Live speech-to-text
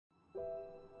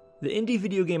The indie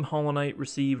video game Hollow Knight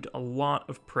received a lot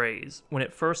of praise when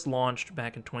it first launched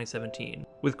back in 2017,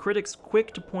 with critics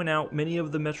quick to point out many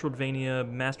of the Metroidvania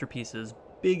masterpiece's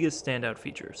biggest standout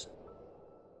features.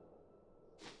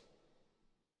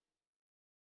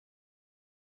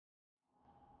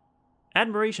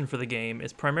 Admiration for the game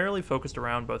is primarily focused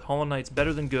around both Hollow Knight's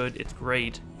better than good, it's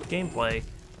great gameplay,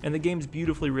 and the game's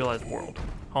beautifully realized world,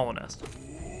 Hallownest.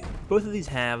 Both of these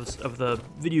halves of the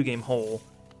video game whole,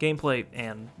 gameplay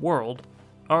and world,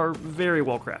 are very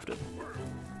well crafted.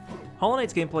 Hollow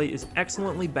Knight's gameplay is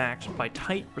excellently backed by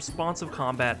tight, responsive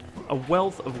combat, a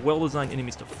wealth of well-designed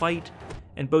enemies to fight,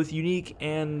 and both unique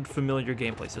and familiar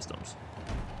gameplay systems.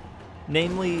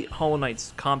 Namely, Hollow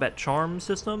Knight's combat charm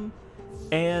system,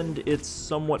 and its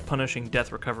somewhat punishing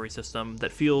death recovery system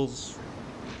that feels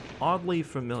oddly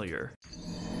familiar.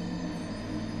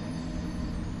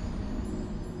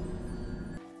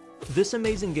 This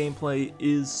amazing gameplay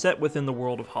is set within the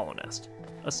world of Hallownest,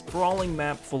 a sprawling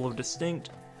map full of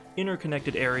distinct,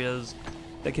 interconnected areas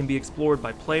that can be explored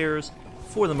by players,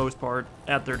 for the most part,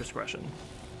 at their discretion,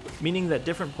 meaning that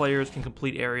different players can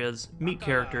complete areas, meet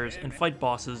characters, and fight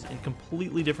bosses in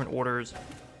completely different orders,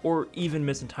 or even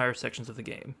miss entire sections of the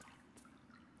game.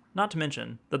 Not to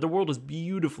mention that the world is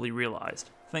beautifully realized,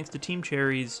 thanks to Team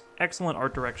Cherry's excellent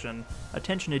art direction,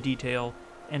 attention to detail,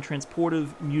 and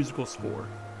transportive musical score.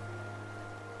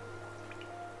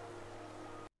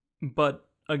 But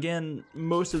again,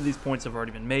 most of these points have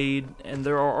already been made, and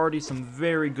there are already some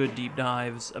very good deep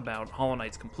dives about Hollow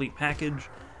Knight's complete package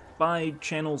by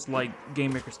channels like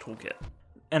Game Maker's Toolkit,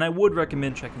 and I would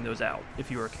recommend checking those out if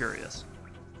you are curious.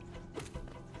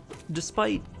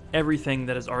 Despite everything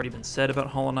that has already been said about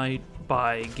Hollow Knight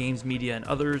by games media and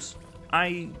others,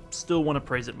 I still want to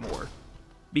praise it more.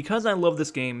 Because I love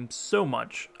this game so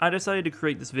much, I decided to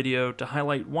create this video to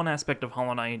highlight one aspect of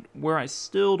Hollow Knight where I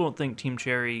still don't think Team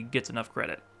Cherry gets enough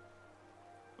credit.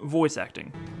 Voice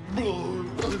acting.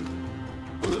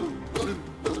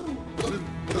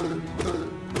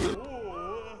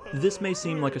 This may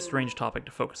seem like a strange topic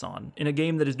to focus on, in a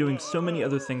game that is doing so many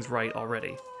other things right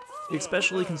already,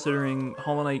 especially considering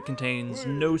Hollow Knight contains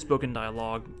no spoken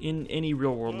dialogue in any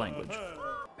real-world language.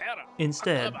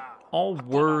 Instead, all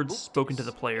words spoken to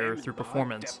the player through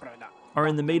performance are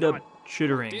in the made-up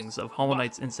chitterings of Hollow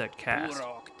Knight's insect cast,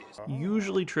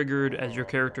 usually triggered as your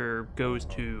character goes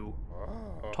to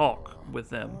talk with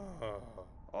them.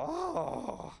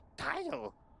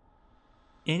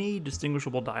 Any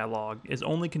distinguishable dialogue is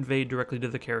only conveyed directly to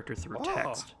the character through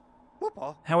text.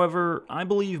 However, I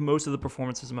believe most of the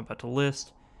performances I'm about to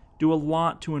list do a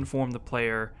lot to inform the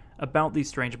player about these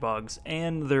strange bugs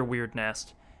and their weird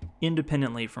nest,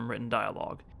 independently from written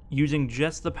dialogue, using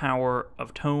just the power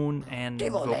of tone and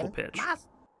vocal pitch.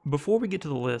 Before we get to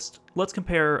the list, let's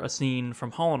compare a scene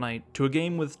from Hollow Knight to a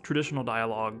game with traditional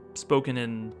dialogue spoken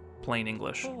in plain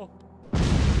English.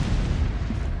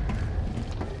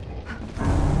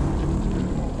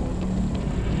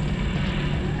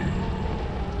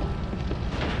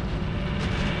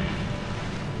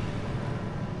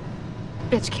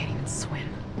 Bitch can't even swim.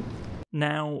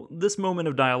 Now, this moment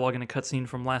of dialogue in a cutscene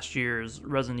from last year's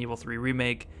Resident Evil 3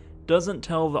 remake doesn't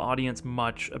tell the audience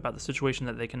much about the situation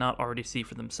that they cannot already see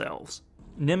for themselves.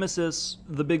 Nemesis,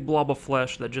 the big blob of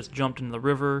flesh that just jumped into the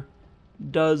river,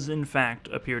 does in fact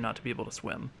appear not to be able to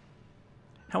swim.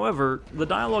 However, the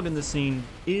dialogue in this scene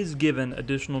is given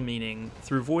additional meaning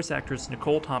through voice actress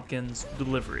Nicole Tompkins'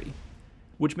 delivery,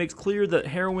 which makes clear that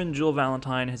heroine Jill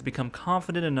Valentine has become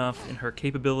confident enough in her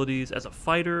capabilities as a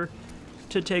fighter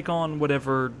to take on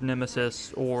whatever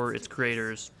Nemesis or its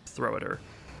creators throw at her.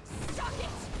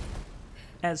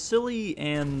 As silly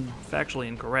and factually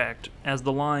incorrect as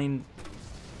the line,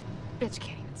 "Bitch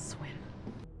can't even swim,"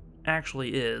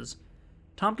 actually is,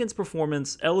 Tompkins'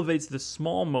 performance elevates this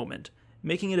small moment,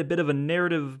 making it a bit of a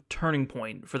narrative turning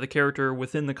point for the character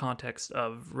within the context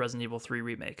of Resident Evil 3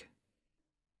 Remake.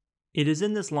 It is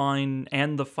in this line,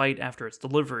 and the fight after its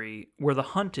delivery, where the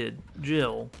hunted,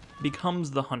 Jill,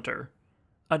 becomes the hunter,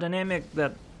 a dynamic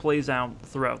that plays out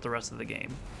throughout the rest of the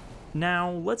game.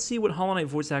 Now, let's see what Hollow Knight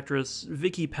voice actress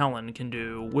Vicky Pellin can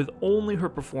do with only her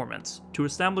performance to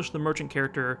establish the merchant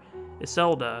character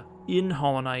Iselda in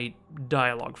Hollow Knight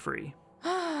dialogue-free.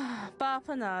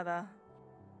 Bapanada.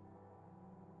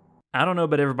 I don't know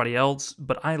about everybody else,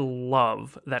 but I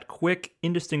love that quick,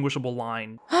 indistinguishable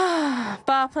line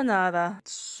Bapanada.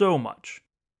 so much.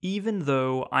 Even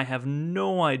though I have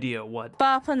no idea what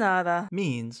Bapanada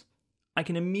means, I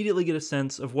can immediately get a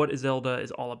sense of what Iselda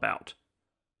is all about.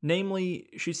 Namely,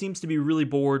 she seems to be really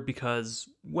bored because,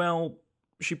 well,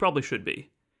 she probably should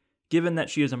be, given that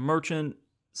she is a merchant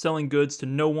selling goods to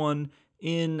no one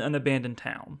in an abandoned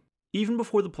town. Even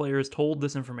before the player is told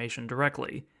this information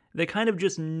directly, they kind of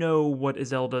just know what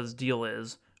Iselda's deal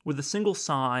is, with a single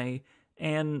sigh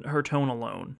and her tone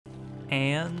alone.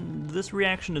 And this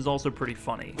reaction is also pretty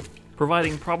funny,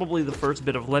 providing probably the first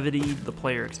bit of levity the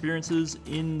player experiences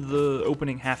in the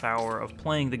opening half hour of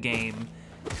playing the game,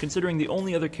 considering the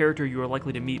only other character you are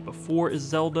likely to meet before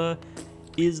Iselda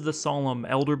is the solemn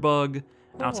elder bug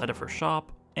outside of her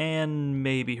shop, and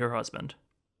maybe her husband.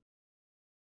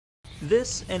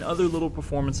 This and other little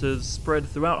performances spread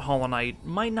throughout Hollow Knight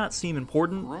might not seem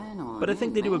important, but I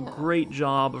think they do a great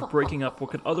job of breaking up what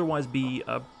could otherwise be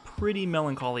a pretty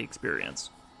melancholy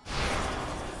experience.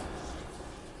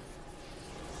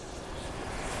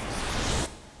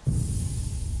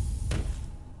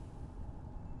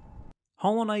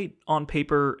 Hollow Knight, on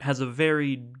paper, has a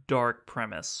very dark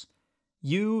premise.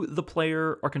 You, the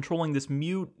player, are controlling this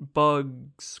mute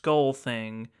bug skull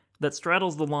thing that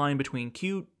straddles the line between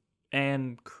cute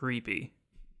and creepy.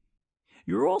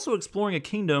 You're also exploring a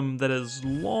kingdom that has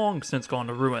long since gone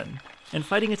to ruin, and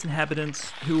fighting its inhabitants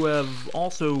who have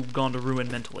also gone to ruin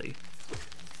mentally.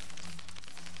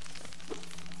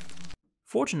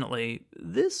 Fortunately,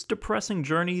 this depressing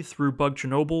journey through Bug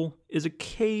Chernobyl is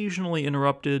occasionally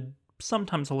interrupted,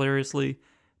 sometimes hilariously,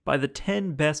 by the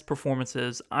 10 best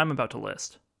performances I'm about to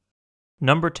list.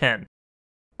 Number 10.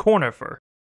 Cornifer.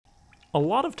 A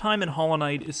lot of time in Hollow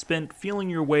Knight is spent feeling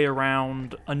your way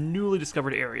around a newly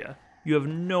discovered area you have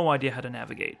no idea how to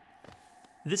navigate.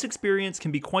 This experience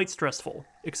can be quite stressful,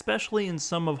 especially in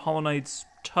some of Hollow Knight's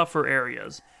tougher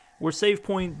areas, where save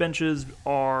point benches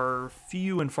are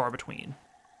few and far between.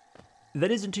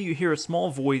 That is until you hear a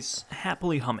small voice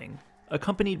happily humming,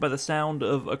 accompanied by the sound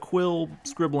of a quill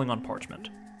scribbling on parchment.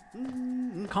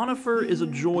 Conifer is a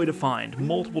joy to find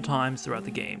multiple times throughout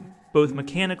the game, both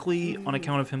mechanically on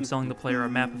account of him selling the player a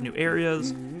map of new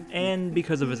areas, and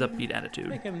because of his upbeat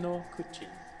attitude.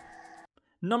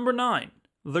 Number 9.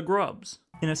 The Grubs.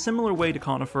 In a similar way to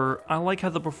Conifer, I like how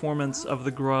the performance of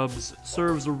the Grubs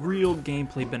serves a real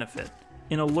gameplay benefit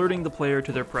in alerting the player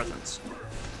to their presence.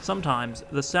 Sometimes,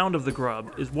 the sound of the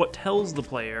grub is what tells the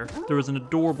player there is an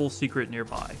adorable secret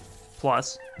nearby.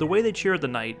 Plus, the way they cheer at the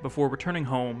night before returning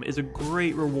home is a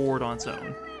great reward on its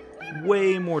own.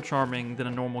 Way more charming than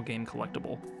a normal game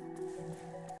collectible.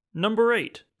 Number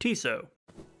 8. Tiso.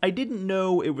 I didn't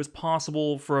know it was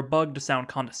possible for a bug to sound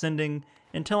condescending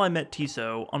until I met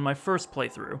Tiso on my first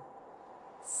playthrough.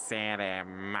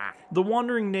 The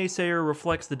wandering naysayer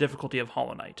reflects the difficulty of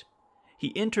Hollow Knight.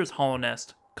 He enters Hollow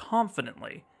Nest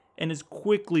confidently and is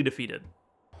quickly defeated.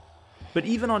 But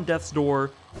even on death's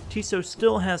door, Tiso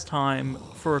still has time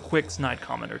for a quick snide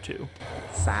comment or two.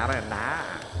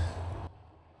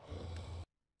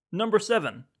 Number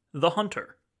 7. The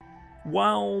Hunter.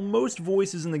 While most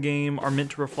voices in the game are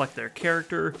meant to reflect their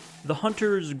character, the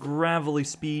Hunter's gravelly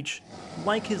speech,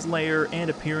 like his lair and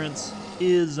appearance,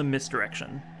 is a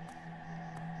misdirection.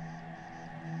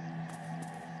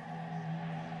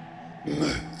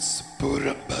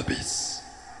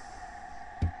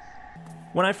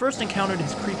 When I first encountered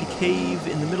his creepy cave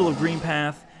in the middle of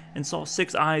Greenpath and saw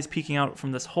 6 eyes peeking out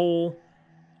from this hole,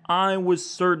 I was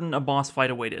certain a boss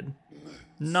fight awaited.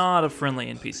 Not a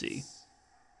friendly NPC.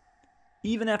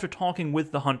 Even after talking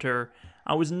with the Hunter,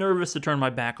 I was nervous to turn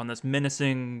my back on this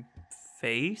menacing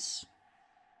face.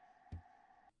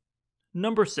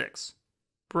 Number 6.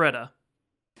 Bretta.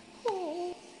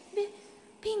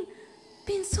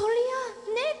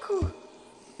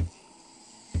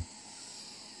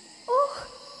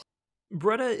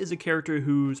 Bretta is a character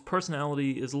whose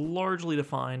personality is largely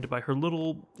defined by her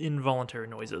little, involuntary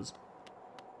noises.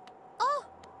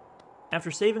 After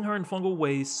saving her in fungal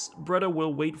wastes, Bretta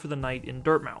will wait for the night in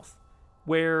Dirtmouth,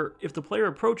 where, if the player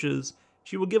approaches,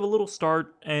 she will give a little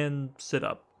start and sit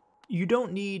up. You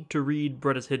don't need to read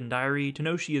Bretta's hidden diary to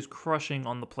know she is crushing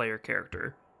on the player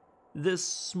character. This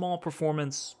small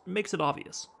performance makes it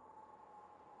obvious.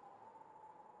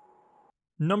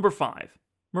 Number 5.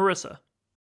 Marissa.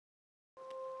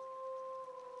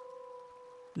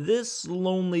 This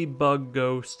lonely bug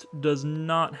ghost does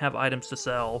not have items to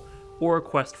sell or a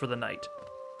quest for the night.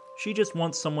 She just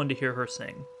wants someone to hear her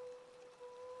sing.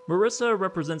 Marissa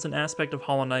represents an aspect of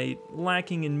Hollow Knight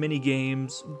lacking in many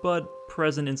games, but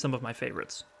present in some of my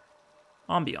favorites.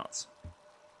 Ambiance.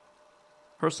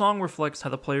 Her song reflects how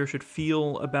the player should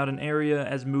feel about an area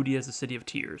as moody as the City of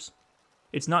Tears.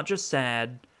 It's not just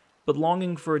sad, but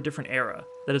longing for a different era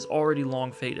that has already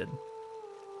long faded.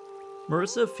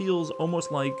 Marissa feels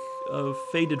almost like a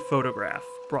faded photograph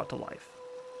brought to life.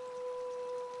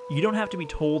 You don't have to be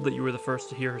told that you were the first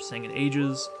to hear her sing in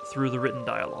ages through the written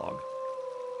dialogue.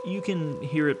 You can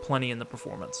hear it plenty in the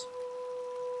performance.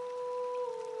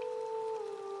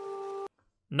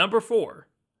 Number 4.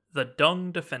 The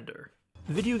Dung Defender.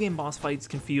 Video game boss fights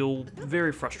can feel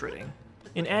very frustrating,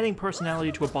 and adding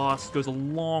personality to a boss goes a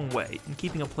long way in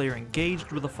keeping a player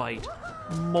engaged with a fight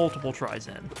multiple tries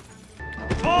in.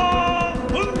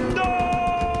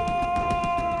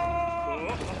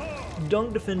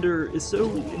 Dung Defender is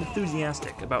so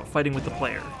enthusiastic about fighting with the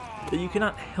player that you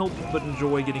cannot help but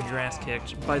enjoy getting your ass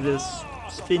kicked by this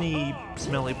spinny,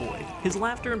 smelly boy. His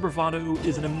laughter and bravado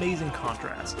is an amazing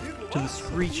contrast to the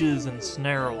screeches and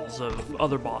snarls of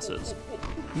other bosses,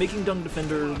 making Dung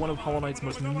Defender one of Hollow Knight's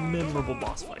most memorable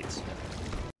boss fights.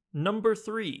 Number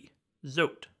 3.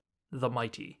 Zote, the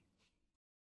Mighty.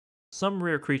 Some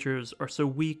rare creatures are so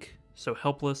weak, so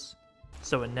helpless,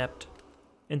 so inept,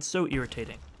 and so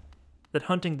irritating that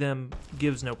hunting them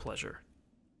gives no pleasure.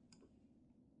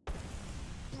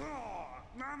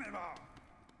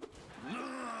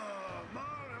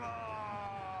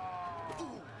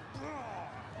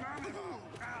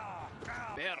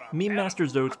 Meme Master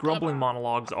Zote's grumbling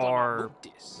monologues are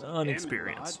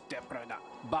unexperienced.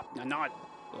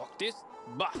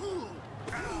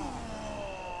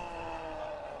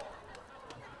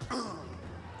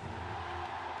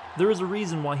 There is a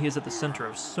reason why he is at the center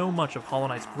of so much of Hollow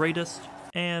Knight's greatest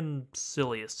and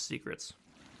silliest secrets.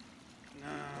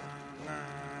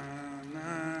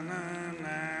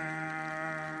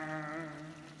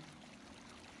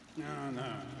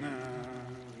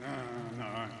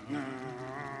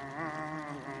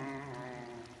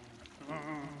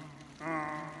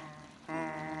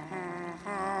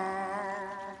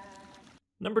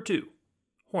 Number 2.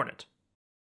 Hornet.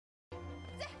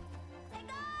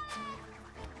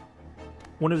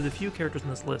 One of the few characters in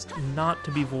this list not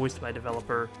to be voiced by a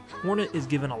developer, Hornet is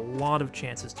given a lot of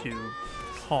chances to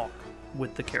talk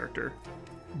with the character,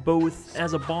 both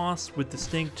as a boss with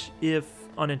distinct, if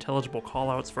unintelligible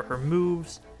callouts for her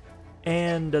moves,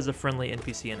 and as a friendly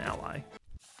NPC and ally.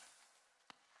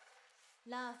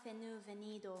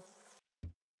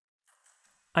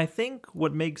 I think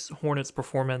what makes Hornet's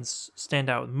performance stand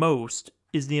out most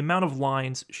is the amount of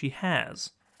lines she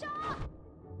has.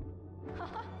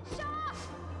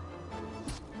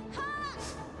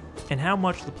 And how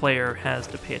much the player has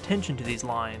to pay attention to these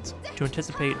lines to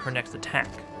anticipate her next attack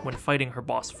when fighting her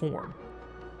boss form.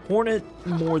 Hornet,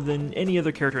 more than any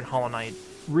other character in Hollow Knight,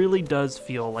 really does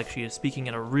feel like she is speaking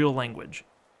in a real language.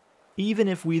 Even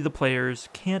if we, the players,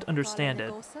 can't understand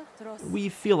it, we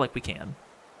feel like we can.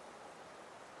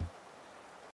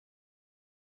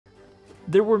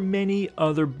 There were many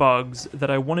other bugs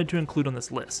that I wanted to include on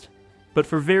this list, but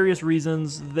for various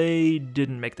reasons, they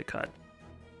didn't make the cut.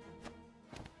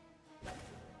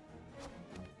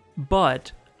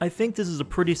 But I think this is a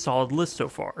pretty solid list so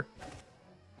far.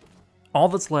 All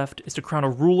that's left is to crown a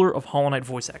ruler of Hollow Knight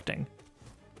voice acting.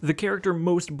 The character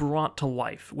most brought to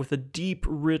life with a deep,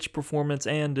 rich performance,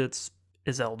 and it's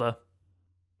Zelda,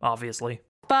 obviously.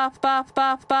 Bapanada.